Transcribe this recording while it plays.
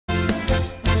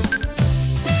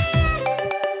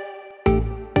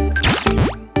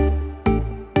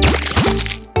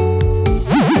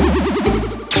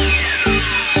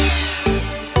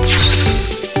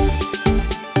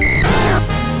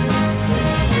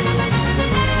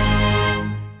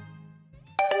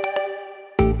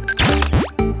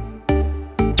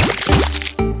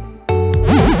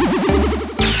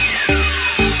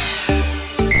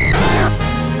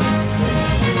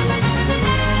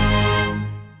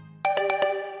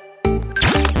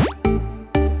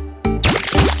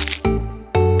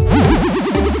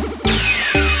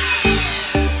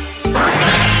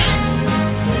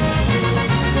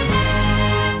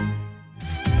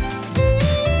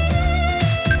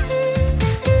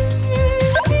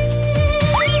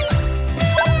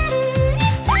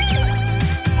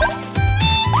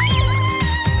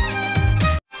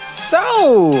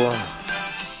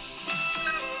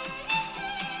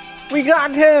We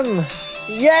got him!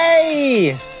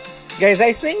 Yay! Guys,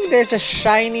 I think there's a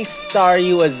shiny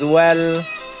Staryu as well.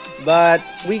 But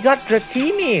we got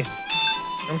DRATINI.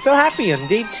 I'm so happy on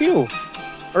day 2.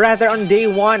 Or rather on day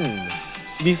 1.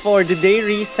 Before the day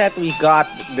reset, we got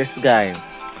this guy.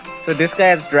 So this guy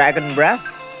has Dragon Breath.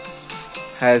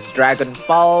 Has Dragon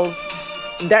Pulse.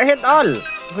 And they're hit all.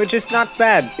 Which is not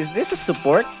bad. Is this a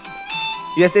support?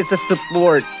 Yes, it's a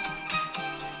support.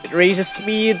 It raises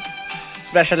speed,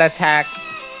 special attack,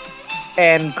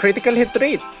 and critical hit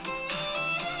rate.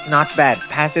 Not bad.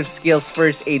 Passive skills,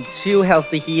 first aid 2,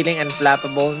 healthy healing, and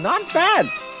flappable. Not bad.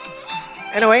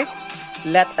 Anyway,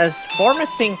 let us form a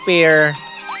sync pair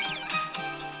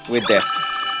with this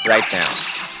right now.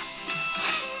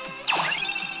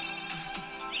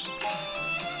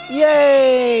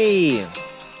 Yay!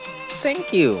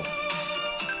 Thank you.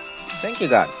 Thank you,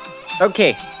 God.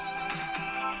 Okay.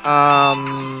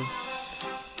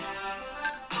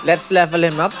 Let's level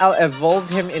him up. I'll evolve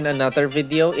him in another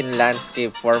video in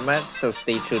landscape format, so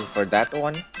stay tuned for that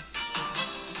one.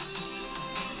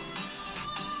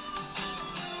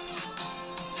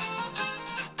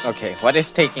 Okay, what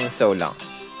is taking so long?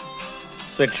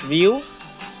 Switch view.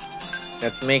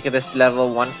 Let's make this level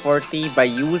 140 by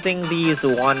using these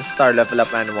 1-star level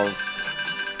up animals.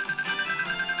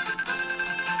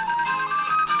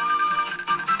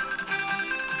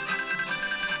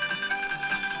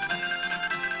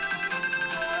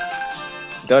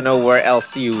 Don't know where else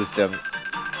to use them.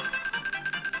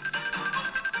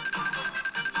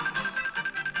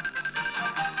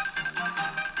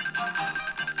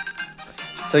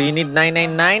 So you need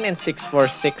 999 and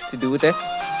 646 to do this.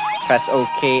 Press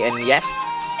OK and yes.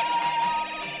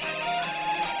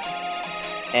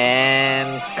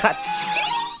 And cut.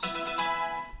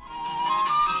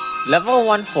 Level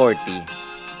 140.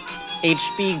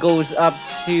 HP goes up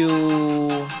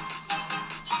to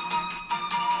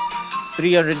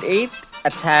 308,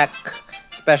 attack,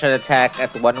 special attack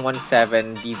at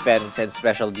 117, defense and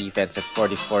special defense at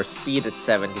 44, speed at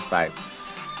 75.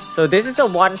 So this is a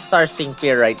 1-star sync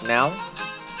pair right now,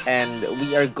 and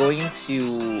we are going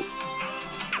to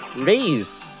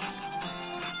raise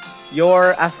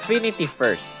your affinity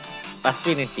first.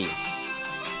 Affinity.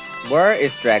 Where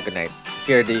is Dragonite?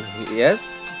 Here he is.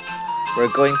 We're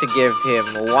going to give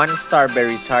him 1-star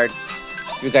berry tarts.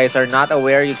 If you guys are not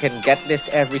aware, you can get this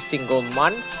every single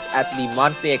month at the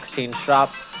monthly exchange shop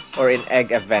or in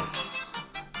egg events.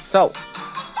 So,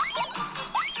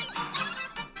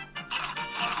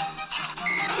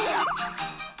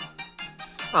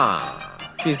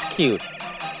 he's cute.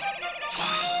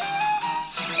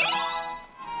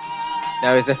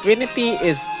 Now his affinity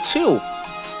is 2.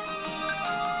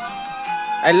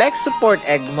 I like support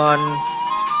Eggmons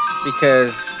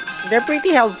because they're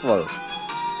pretty helpful.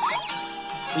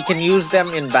 We can use them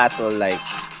in battle, like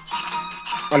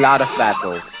a lot of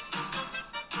battles.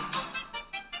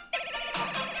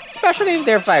 Especially if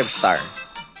they're 5-star.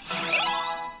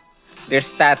 Their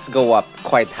stats go up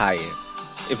quite high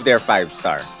if they're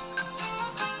 5-star.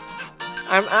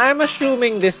 I'm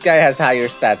assuming this guy has higher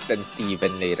stats than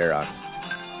Steven later on.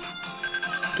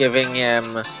 Giving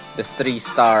him the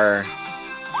 3-star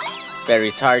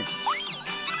berry tarts.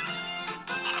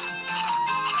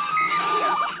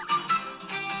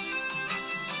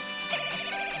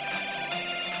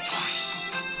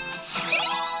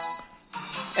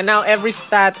 And now every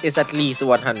stat is at least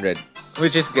 100,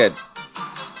 which is good.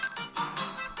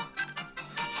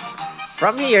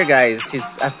 From here, guys,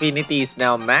 his affinity is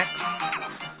now maxed.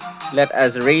 Let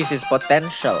us raise his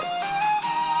potential.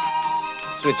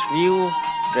 Switch view,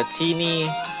 DRATINI,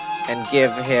 and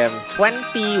give him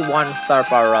 20 1-star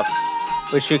power-ups,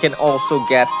 which you can also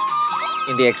get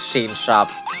in the exchange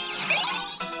shop.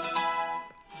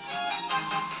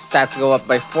 Stats go up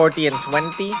by 40 and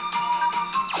 20.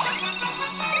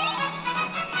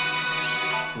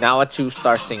 Now a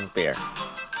 2-star sync pair.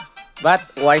 But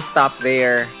why stop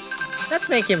there? Let's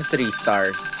make him 3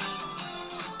 stars.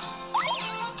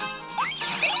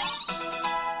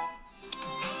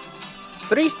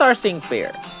 Three-star sync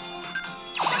pair.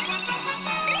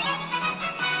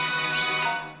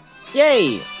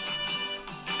 Yay!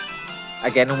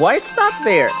 Again, why stop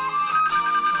there?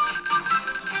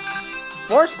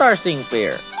 4-star sync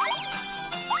pair.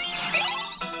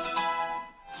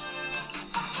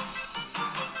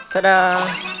 Ta-da!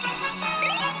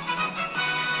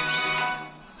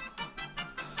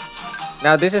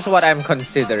 Now this is what I'm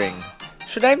considering.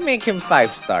 Should I make him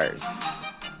 5 stars?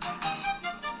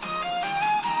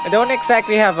 I don't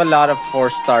exactly have a lot of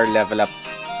 4-star level up,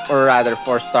 or rather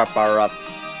 4-star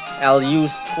power-ups. I'll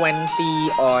use 20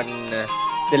 on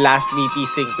the last VP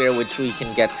sync pair, which we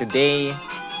can get today.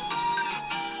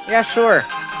 Yeah, sure.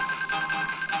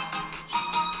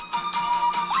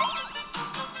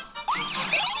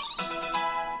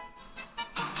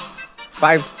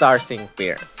 Five-star sync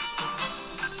pair.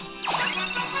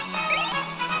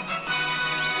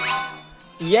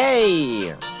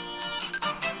 Yay!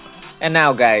 And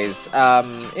now, guys,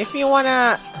 if you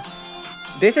wanna...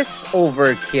 This is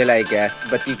overkill, I guess,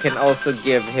 but you can also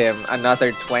give him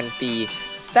another 20.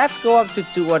 Stats go up to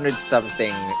 200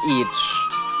 something each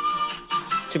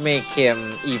to make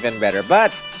him even better.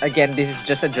 But, again, this is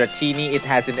just a Dratini. It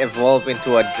hasn't evolved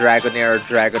into a Dragonair or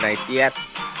Dragonite yet.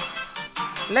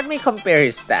 Let me compare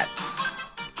his stats.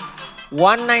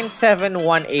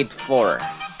 197,184.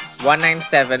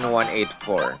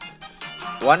 197,184.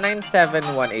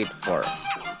 197,184.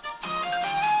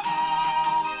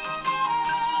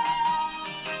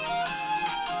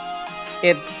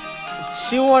 It's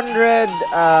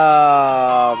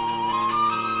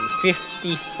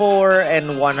 254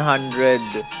 and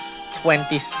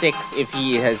 126 if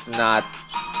he has not,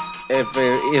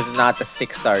 if not a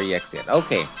 6-star EX yet.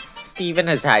 Okay, Steven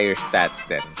has higher stats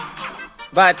then.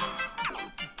 But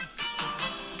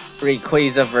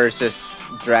Rayquaza versus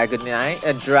Dratini.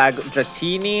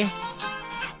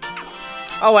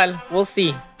 Oh well, we'll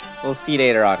see. We'll see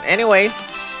later on. Anyway,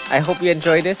 I hope you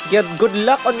enjoyed this. Good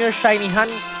luck on your shiny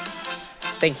hunts.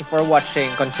 Thank you for watching.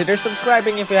 Consider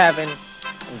subscribing if you haven't.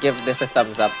 And give this a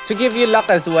thumbs up to give you luck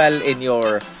as well in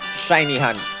your shiny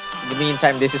hunts. In the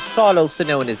meantime, this is Sol, also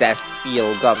known as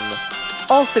Spiel Gum,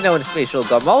 also known as Spatial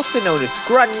Gum, also known as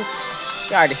Grunt.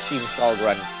 The artist team's called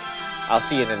Grunt. I'll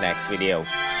see you in the next video.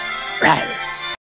 Rawr.